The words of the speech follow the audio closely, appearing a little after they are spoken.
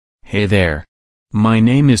Hey there. My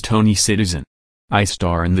name is Tony Citizen. I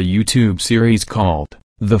star in the YouTube series called,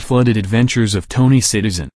 The Flooded Adventures of Tony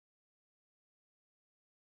Citizen.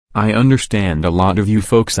 I understand a lot of you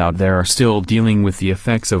folks out there are still dealing with the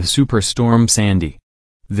effects of Superstorm Sandy.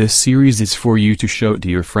 This series is for you to show to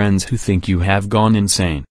your friends who think you have gone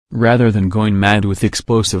insane, rather than going mad with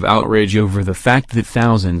explosive outrage over the fact that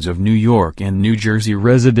thousands of New York and New Jersey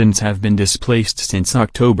residents have been displaced since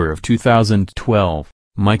October of 2012.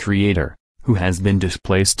 My creator, who has been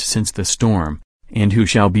displaced since the storm, and who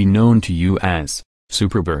shall be known to you as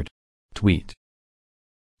Superbird. Tweet.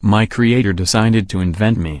 My creator decided to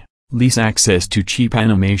invent me, lease access to cheap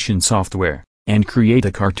animation software, and create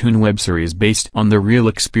a cartoon web series based on the real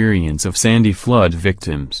experience of Sandy flood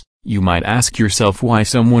victims. You might ask yourself why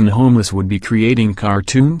someone homeless would be creating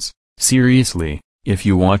cartoons? Seriously, if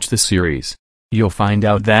you watch the series, you'll find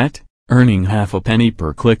out that earning half a penny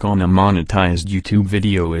per click on a monetized YouTube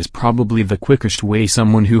video is probably the quickest way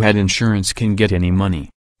someone who had insurance can get any money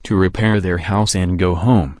to repair their house and go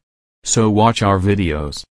home. So watch our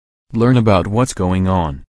videos. Learn about what's going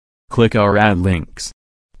on. Click our ad links.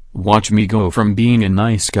 Watch me go from being a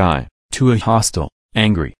nice guy to a hostile,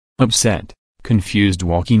 angry, upset, confused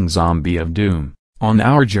walking zombie of doom. On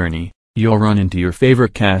our journey, you'll run into your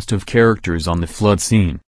favorite cast of characters on the flood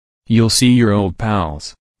scene. You'll see your old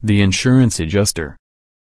pals, the insurance adjuster,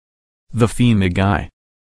 the FEMA guy,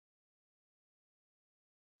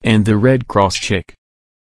 and the Red Cross chick.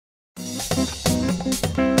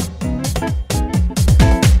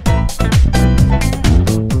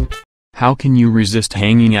 How can you resist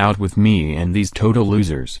hanging out with me and these total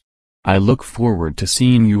losers? I look forward to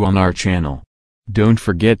seeing you on our channel. Don't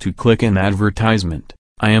forget to click an advertisement.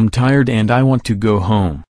 I am tired and I want to go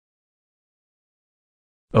home.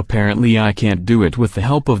 Apparently I can't do it with the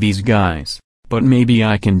help of these guys, but maybe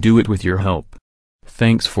I can do it with your help.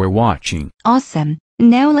 Thanks for watching. Awesome.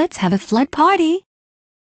 Now let's have a flood party.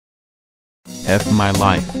 F my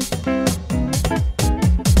life.